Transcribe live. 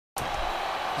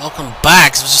Welcome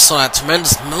back. So we just saw that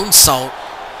tremendous moonsault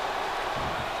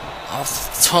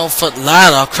off the 12-foot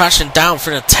ladder, crashing down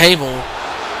through the table,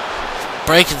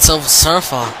 breaking Silver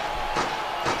Surfer.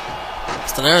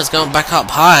 Astoneri's going back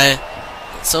up high.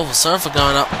 Silver Surfer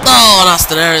going up. Oh, and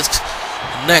Astoneri's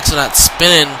next with that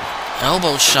spinning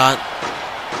elbow shot.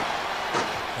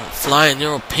 That flying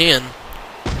European.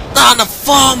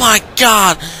 Oh my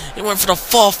god! He went for the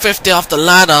 450 off the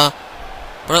ladder.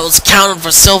 But it was counted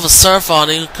for Silver Surfer,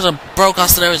 and he could have broke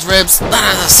Astoneri's ribs.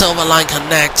 The silver line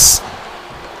connects.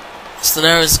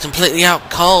 Astoneri is completely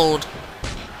out cold.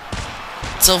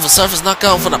 Silver Surfer's not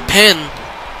going for the pin.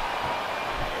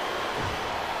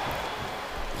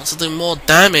 Wants to do more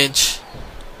damage.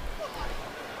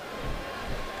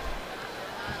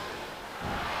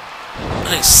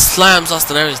 And he slams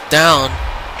Astoneri's down.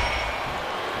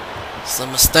 It's a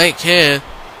mistake here.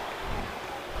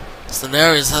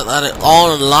 Astoneri's had it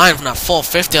all in line from that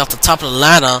 450 off the top of the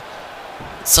ladder.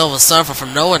 Silver Surfer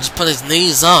from nowhere just put his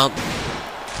knees up,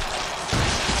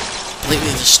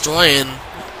 completely destroying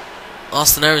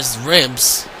Astoneri's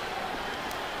ribs.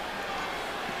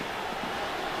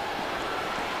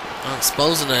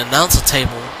 Exposing the announcer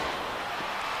table.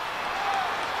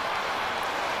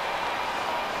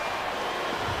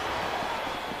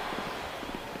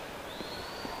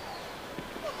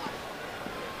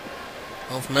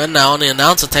 Both men now on the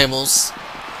announcer tables.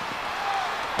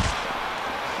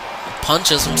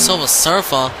 Punches from Silver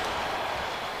Surfer.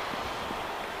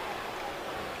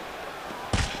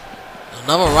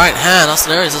 Another right hand.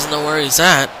 Astoneri doesn't know where he's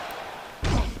at.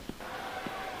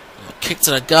 Kick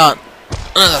to the gut.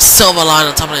 There's a silver line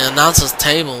on top of the announcer's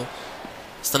table.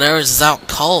 Astoneri is out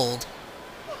cold.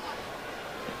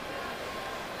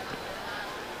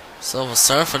 Silver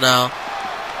Surfer now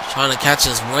trying to catch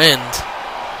his wind.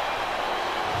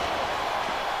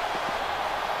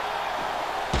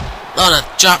 Oh, the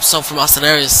drop soap from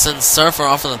Astoneri sends Surfer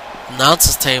off of the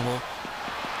announcer's table.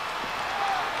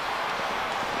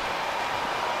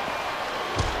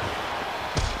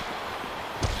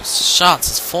 Shots,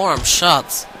 his forearm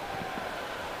shots.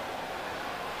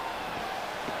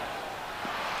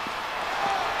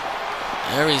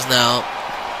 Aries now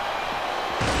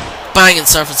banging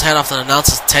Surfer's head off the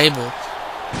announcer's table.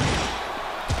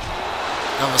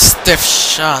 Another stiff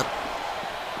shot.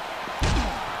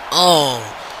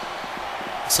 Oh.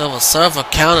 Silver Surfer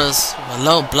counters with a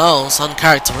low blow. It's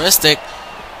uncharacteristic.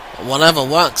 But whatever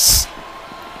works.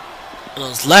 And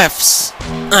those lefts.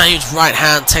 A huge right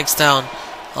hand takes down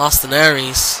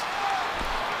Astoneri's.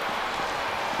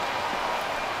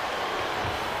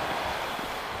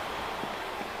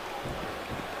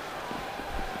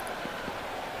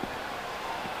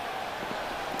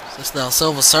 This now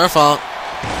Silver Surfer.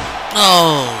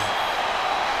 Oh!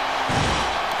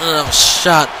 Another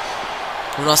shot.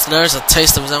 Giving Astoneri's a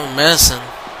taste of his own medicine.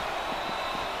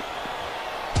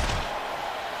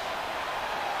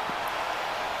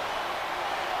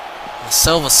 The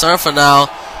Silver Surfer now.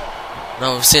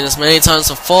 Now we've seen this many times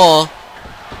before.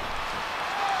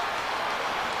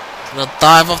 Gonna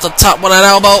dive off the top with an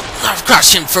elbow.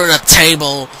 Crashing through the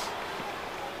table.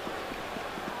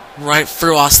 Right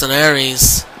through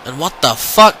Astoneri's. And what the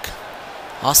fuck?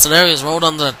 Astoneri's rolled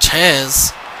under the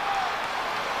chairs.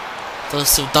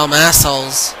 Those two dumb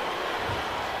assholes.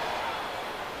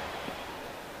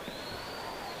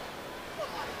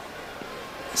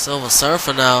 Silver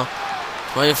Surfer now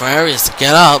waiting for Aries to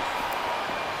get up.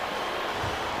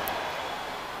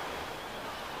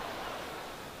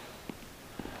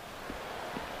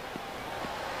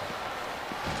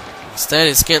 Instead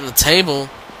he's getting the table.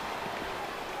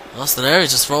 Astoneri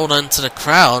just rolled into the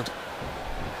crowd.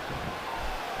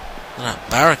 And that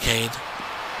barricade.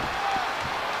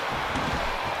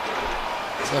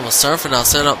 Silver Surfer now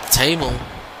setting up the table.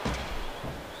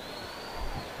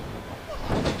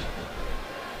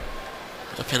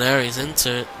 Whipping Aries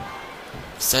into it.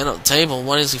 Setting up the table.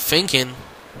 What is he thinking?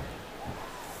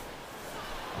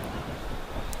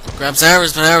 Grabs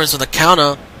Aries, but Aries with a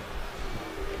counter.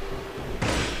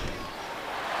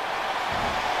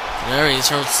 And Aries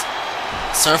throws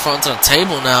Surfer onto the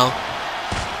table now.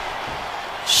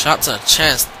 Shot to the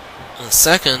chest. And a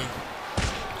second.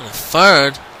 And a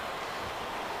third.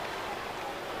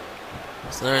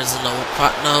 There doesn't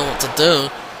quite know what to do.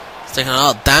 He's taking a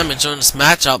lot of damage during this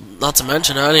matchup, not to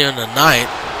mention earlier in the night.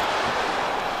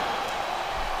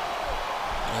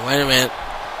 Oh, wait a minute.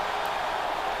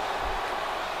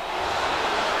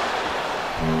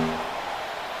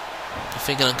 I'm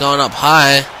thinking of going up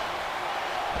high.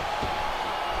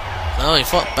 No, he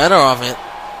thought better of it.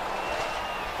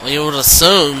 Well, you would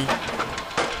assume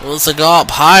he wants to go up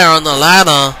higher on the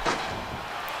ladder.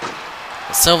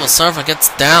 Silver Surfer gets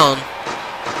down.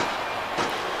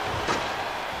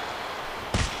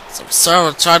 Silver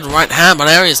Surfer tried the right hand, but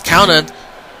Aries countered.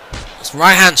 His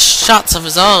right hand shots of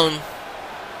his own.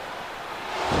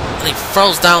 And he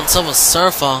throws down Silver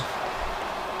Surfer.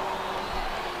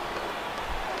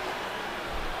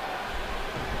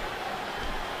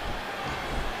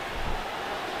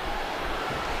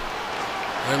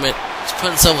 Wait a minute. He's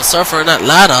putting Silver Surfer in that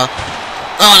ladder.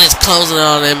 Oh, and he's closing it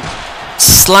on him.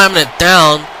 Slamming it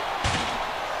down.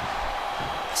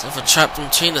 Silver trapped in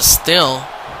China still.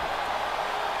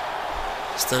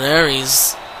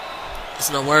 Aries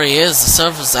doesn't know where he is. The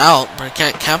Surfer's out, but he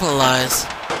can't capitalize.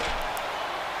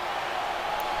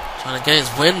 Trying to get his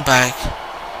win back.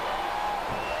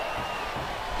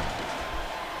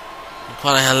 And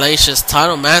quite a hellacious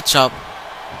title matchup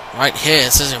right here.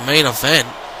 This is your main event.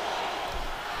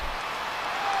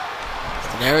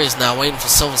 Aries now waiting for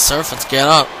Silver Surfer to get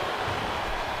up.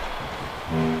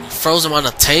 He throws him on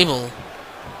the table.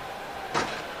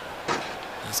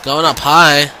 He's going up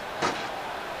high.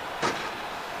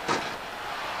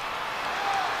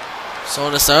 Saw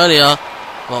this earlier.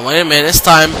 Well, wait a minute. This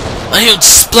time, a huge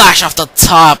splash off the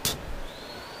top.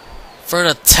 Through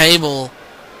the table.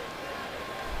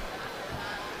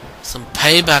 Some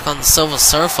payback on the Silver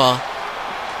Surfer.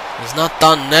 He's not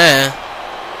done there.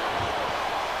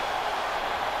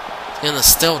 In a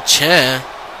steel chair.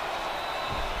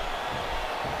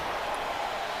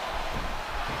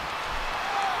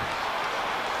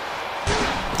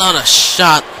 Not a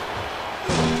shot.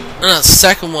 And a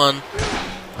second one.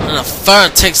 And a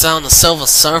third takes down the Silver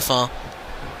Surfer.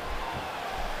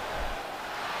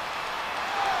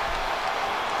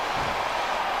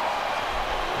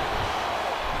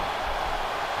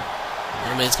 I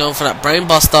mean, he's going for that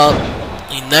brainbuster.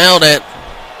 He nailed it.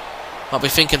 I'll be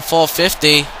thinking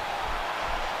 450.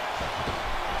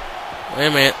 Wait a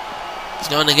minute. He's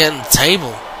going to get in the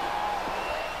table.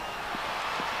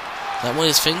 Is that what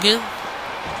he's thinking?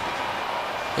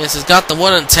 Yes, he's got the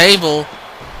wooden table.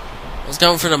 He's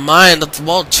going through the mind of the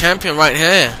world champion right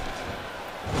here.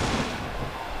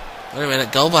 Wait a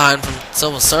minute. Go behind from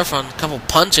Silver Surfer on a couple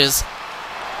punches.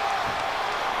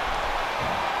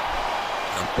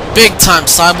 A big time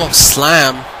cyborg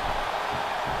slam.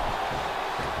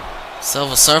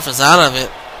 Silver Surfer's out of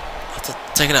it. After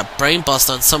taking that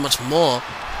brainbuster and so much more.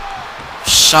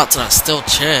 Shot to that steel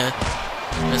chair.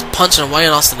 He's punching away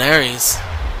on Aries.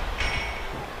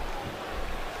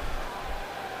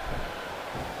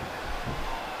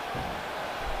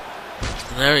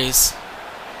 Aries.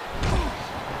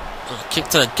 Kick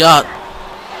to the gut.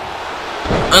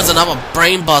 There's another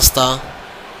brainbuster.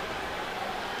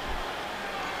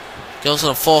 Goes to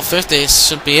the 450.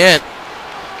 Should be it.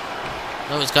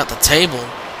 Oh, he's got the table.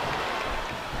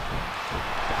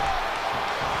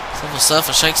 Silver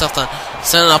Surfer shakes off the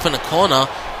standing up in the corner.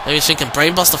 Maybe he's thinking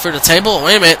brainbuster through the table.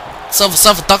 Wait a minute. Silver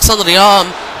Surfer ducks under the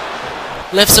arm.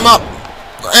 Lifts him up.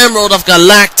 Emerald of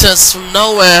Galactus from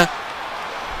nowhere.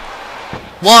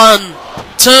 1,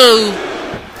 2,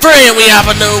 3, and we have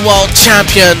a new world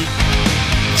champion.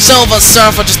 Silver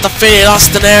Surfer just defeated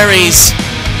Aries.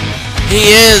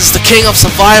 He is the king of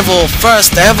survival,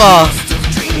 first ever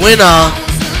winner,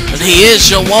 and he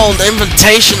is your world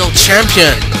invitational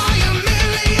champion.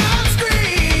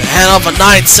 The head of a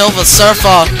night, Silver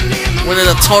Surfer winning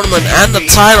the tournament and the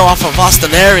title off of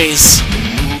Aries,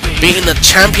 beating the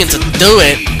champion to do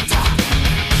it.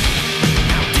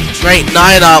 Great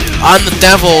night up. I'm the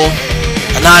Devil,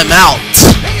 and I'm out.